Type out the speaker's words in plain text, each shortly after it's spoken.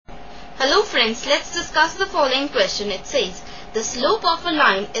Hello friends, let's discuss the following question. It says, the slope of a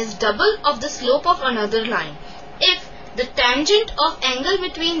line is double of the slope of another line if the tangent of angle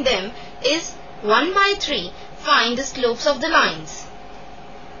between them is 1/3. Find the slopes of the lines.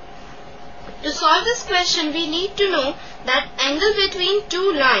 To solve this question, we need to know that angle between two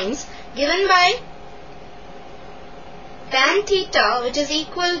lines given by tan theta, which is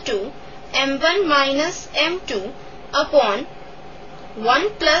equal to m1 minus m2 upon 1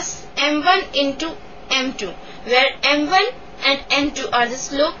 plus m1 into m2, where m1 and m2 are the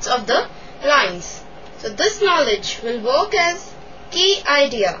slopes of the lines. So this knowledge will work as key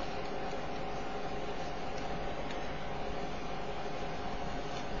idea.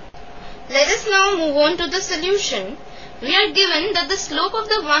 Let us now move on to the solution. We are given that the slope of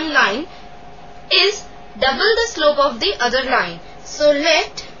the one line is double the slope of the other line. So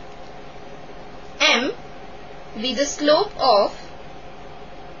let m be the slope of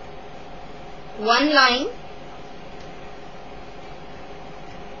one line,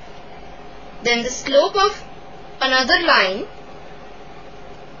 then the slope of another line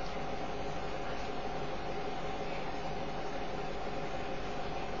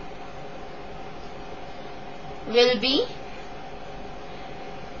will be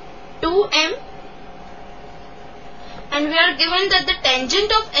 2m, and we are given that the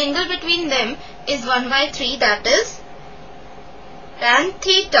tangent of angle between them is 1/3, that is tan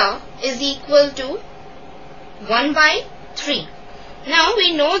theta is equal to 1/3. Now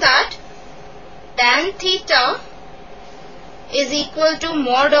we know that tan theta is equal to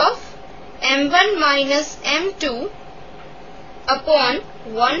mod of m1 minus m2 upon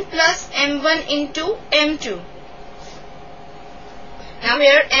 1 plus m1 into m2. Now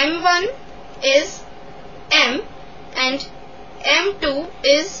here m1 is m and m2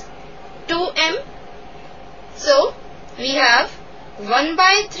 is 2m. So we have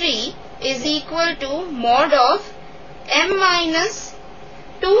 1/3 is equal to mod of m minus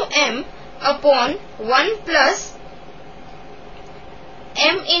 2m upon 1 plus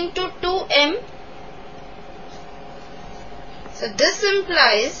m into 2m. So this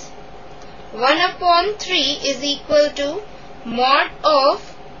implies 1/3 is equal to mod of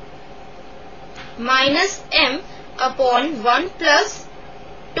minus m upon 1 plus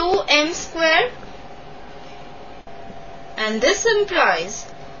 2m square, and this implies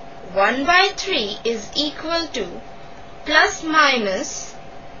 1/3 is equal to plus minus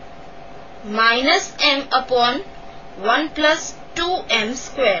m upon 1 plus 2m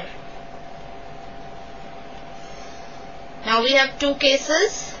square. Now we have two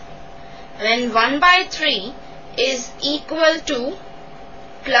cases. When 1/3 is equal to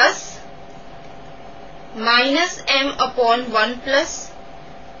plus minus m upon 1 plus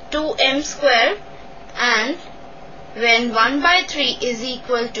 2m square, and when 1/3 is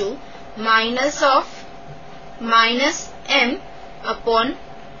equal to minus of minus m upon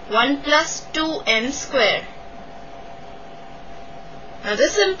 1 plus 2m square. Now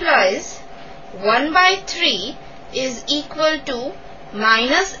this implies 1/3 is equal to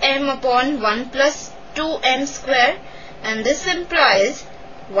minus m upon 1 plus 2m square, and this implies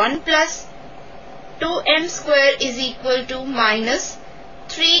 1 plus 2m square is equal to minus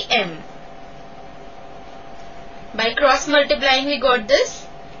 3m. By cross multiplying we got this,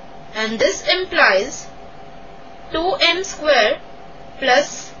 and this implies 2m square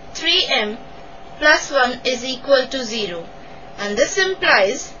plus 3m plus 1 is equal to 0, and this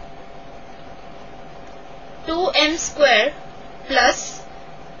implies 2m square plus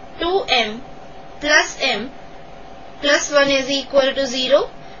 2m plus m plus 1 is equal to 0.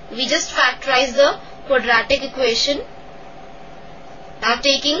 We just factorize the quadratic equation. Now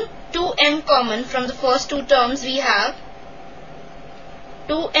taking 2m common from the first two terms, we have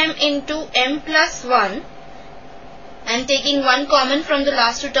 2m into m plus 1, and taking 1 common from the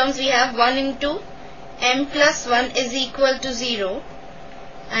last two terms, we have 1 into m plus 1 is equal to 0,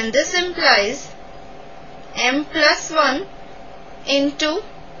 and this implies m plus 1 into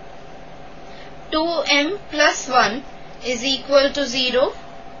 2m plus 1 is equal to 0.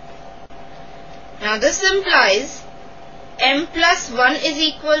 Now this implies m plus 1 is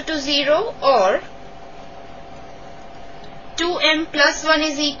equal to 0, or 2m plus 1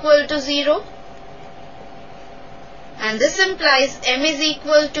 is equal to 0, and this implies m is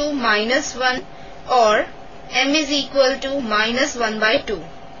equal to minus 1, or m is equal to minus 1/2.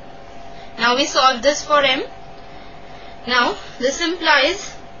 Now we solve this for m. Now this implies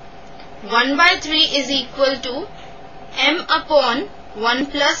 1/3 is equal to m upon 1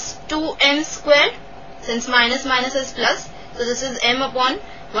 plus 2m square, since minus minus is plus, so this is m upon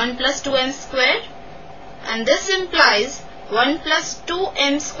 1 plus 2m square, and this implies 1 plus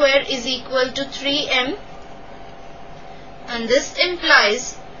 2m square is equal to 3m, and this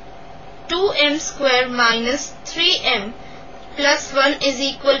implies 2m square minus 3m plus 1 is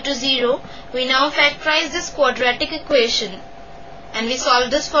equal to 0. We now factorize this quadratic equation and we solve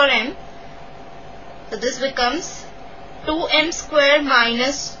this for m. So this becomes 2m square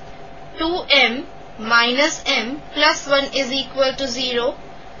minus 2m minus m plus 1 is equal to 0,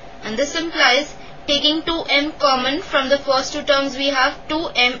 and this implies taking 2m common from the first two terms, we have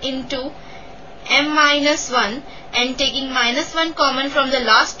 2m into m minus 1, and taking minus 1 common from the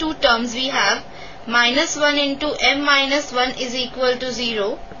last two terms, we have minus 1 into m minus 1 is equal to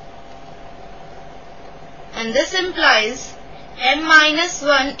 0, and this implies m minus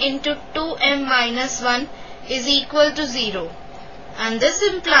 1 into 2m minus 1 is equal to 0, and this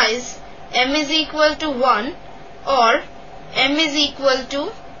implies m is equal to 1 or m is equal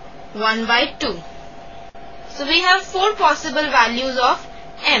to 1 by 2. So we have 4 possible values of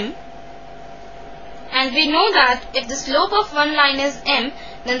m, and we know that if the slope of one line is m,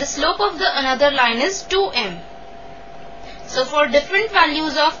 then the slope of the another line is 2m. So for different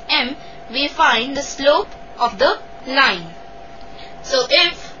values of m, we find the slope of the line. So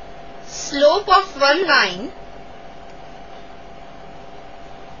if slope of one line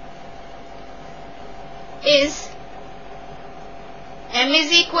is m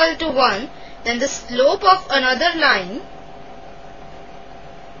is equal to 1, then the slope of another line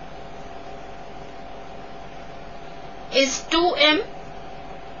is 2m,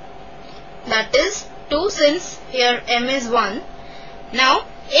 that is 2, since here m is 1. Now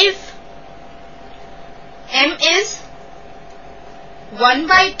if m is 1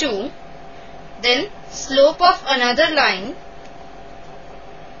 by 2, then slope of another line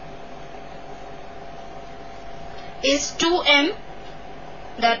is 2m,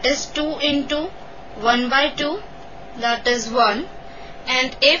 that is 2 into 1 by 2, that is 1.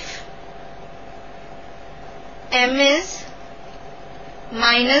 And if m is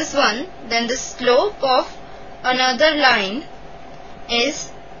minus 1, then the slope of another line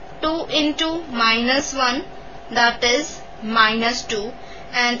is 2 into minus 1, that is minus 2.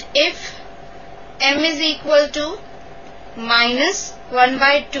 And if m is equal to minus 1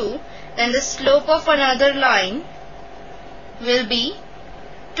 by 2, then the slope of another line will be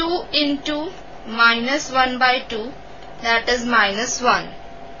 2 into minus 1 by 2, that is minus 1.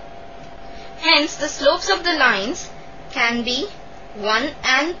 Hence the slopes of the lines can be 1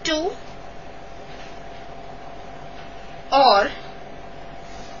 and 2 or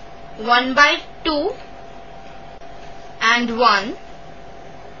 1 by 2 and 1,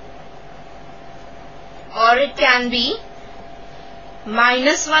 or it can be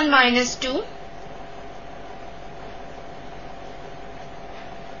minus 1 minus 2,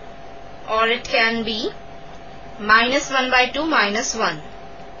 or it can be minus 1 by 2 minus 1.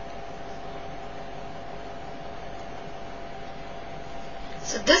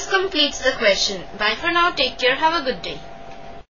 So this completes the question. Bye for now. Take care. Have a good day.